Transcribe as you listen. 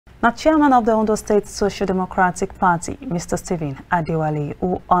Now, Chairman of the Ondo State Social Democratic Party, Mr. Stephen Adewale,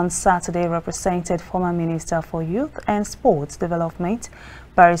 who on Saturday represented former Minister for Youth and Sports Development,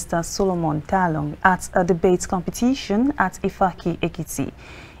 Barrister Solomon Dalong, at a debate competition at Ifaki, Ekiti,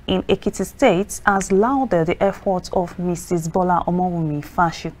 in Ekiti State, has lauded the efforts of Mrs. Bola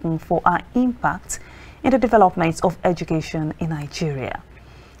Fashikun for her impact in the development of education in Nigeria.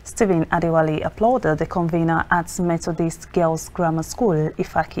 Stephen Adewale applauded the convener at Methodist Girls Grammar School,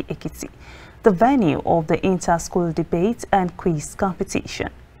 Ifaki, Ekiti, the venue of the inter-school debate and quiz competition.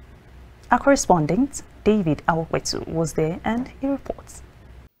 Our correspondent, David Awokwetu, was there and he reports.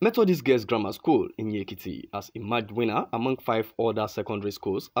 Methodist Girls Grammar School in Ekiti has emerged winner among 5 other secondary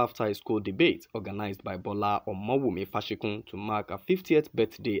schools after a school debate organized by Bola Fashikun to mark her 50th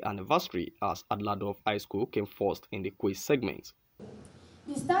birthday anniversary as Adladorf High School came first in the quiz segment.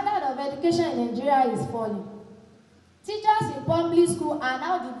 The standard of education in Nigeria is falling. Teachers in public school are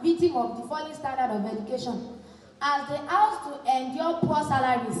now the victim of the falling standard of education, as they have to endure poor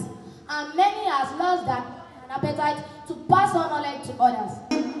salaries, and many have lost their appetite to pass on knowledge to others.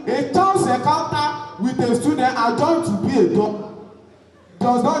 A town's encounter with a student adjourned to be a doctor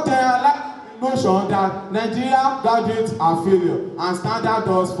does not generalize the notion that Nigerian graduates are failure and standard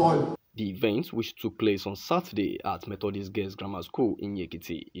does fall. The event, which took place on Saturday at Methodist Girls Grammar School in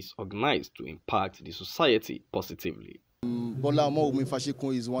Ekiti, is organized to impact the society positively. Bola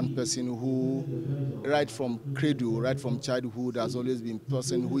Fashikun is one person who, right from cradle, right from childhood, has always been a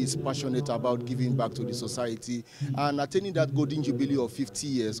person who is passionate about giving back to the society. And attaining that golden jubilee of 50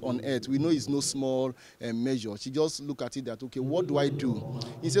 years on earth, we know it's no small measure. She just looked at it that, okay, what do I do?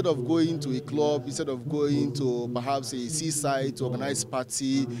 Instead of going to a club, instead of going to perhaps a seaside to organize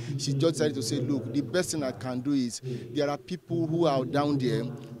party, she just decided to say, look, the best thing I can do is there are people who are down there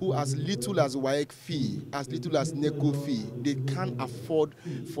who, as little as WAEC fee, as little as NECO fee, they can't afford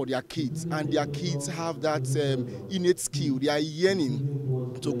for their kids, and their kids have that innate skill. They are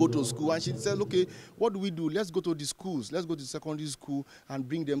yearning to go to school, and she said, okay, what do we do? Let's go to the schools, let's go to secondary school and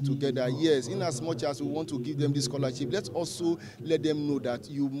bring them together. Yes, in as much as we want to give them this scholarship, let's also let them know that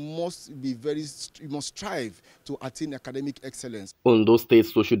you must strive to attain academic excellence. Ondo State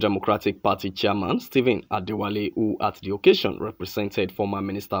Social Democratic Party Chairman Stephen Adewale, who at the occasion represented former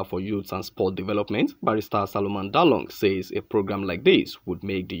Minister for Youth and Sport Development, Barrister Solomon Dalong, says a program like this would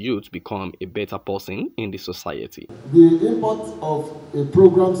make the youth become a better person in the society. The impact of a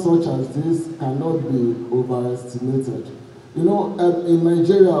program such as this cannot be overestimated. You know, in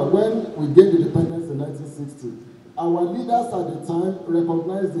Nigeria, when we gained independence in 1960, our leaders at the time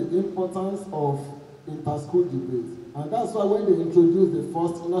recognized the importance of inter-school debate. And that's why when they introduced the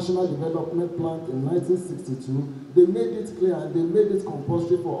first National Development Plan in 1962, they made it clear and they made it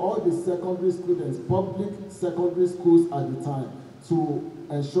compulsory for all the secondary students, public secondary schools at the time, to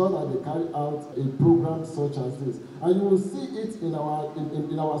ensure that they carry out a program such as this. And you will see it in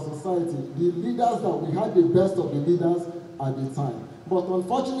our society. The leaders that we had, the best of the leaders at the time. But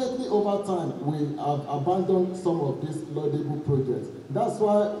unfortunately, over time, we have abandoned some of these laudable projects. That's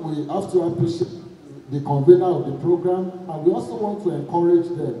why we have to appreciate the convener of the program, and we also want to encourage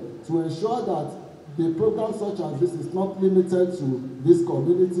them to ensure that the program such as this is not limited to this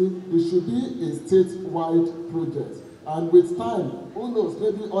community. It should be a statewide project. And with time, who knows,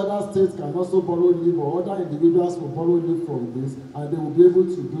 maybe other states can also borrow leave, or other individuals will borrow leave from this, and they will be able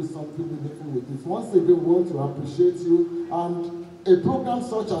to do something meaningful with it. Once again, we want to appreciate you, and a program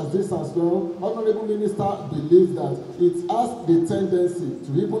such as this as well, Honorable Minister believes that it has the tendency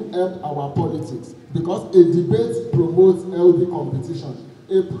to even help our politics, because a debate promotes healthy competition.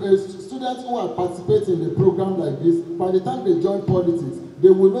 A student who are participating in a program like this, by the time they join politics, they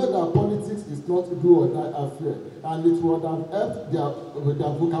will know that politics is not do or die affair, and it would have helped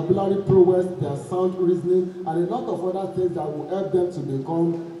their vocabulary prowess, their sound reasoning, and a lot of other things that will help them to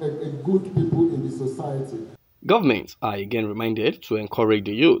become a good people in the society. Governments are again reminded to encourage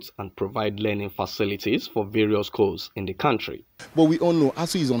the youth and provide learning facilities for various schools in the country. But we all know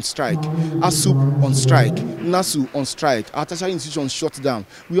ASU is on strike, ASUP on strike, NASU on strike, our tertiary institutions shut down.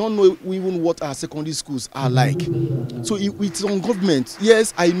 We all know even what our secondary schools are like. So it's on government.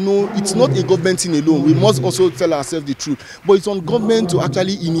 Yes, I know it's not a government thing alone. We must also tell ourselves the truth. But it's on government to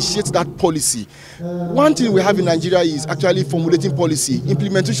actually initiate that policy. One thing we have in Nigeria is actually formulating policy.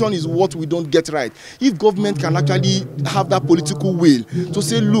 Implementation is what we don't get right. If government can actually have that political will to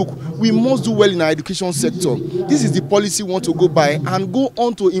say, look, we must do well in our education sector. This is the policy we want to go by, and go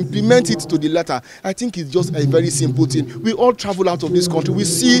on to implement it to the letter. I think it's just a very simple thing. We all travel out of this country. We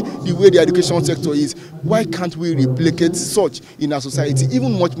see the way the education sector is. Why can't we replicate such in our society,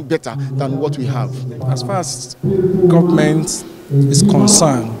 even much better than what we have? As far as government is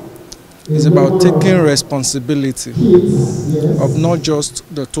concerned, It's about taking responsibility of not just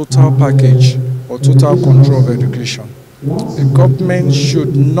the total package or total control of education. The government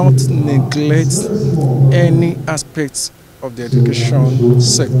should not neglect any aspects of the education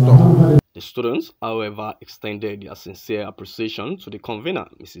sector. The students, however, extended their sincere appreciation to the convener,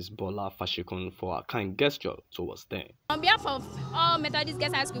 Mrs. Bola Fashikun, for her kind gesture towards them. On behalf of all Methodist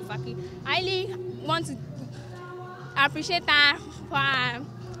Girls High School faculty, I really want to appreciate her for her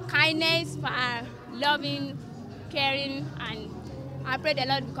kindness, for her loving, caring, and I pray the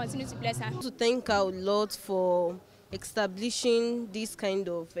Lord will continue to bless her. To thank our Lord for establishing this kind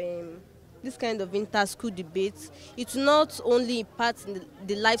of inter-school debates. It will not only impact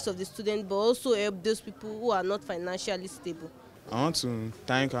the lives of the students, but also help those people who are not financially stable. I want to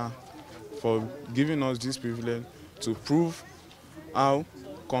thank her for giving us this privilege to prove how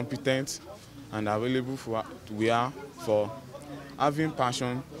competent and available we are for having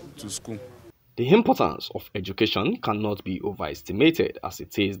passion to school. The importance of education cannot be overestimated, as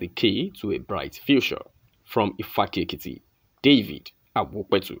it is the key to a bright future. From Ifaki Ekiti, David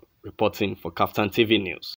Abukwetu reporting for KAFTAN TV News.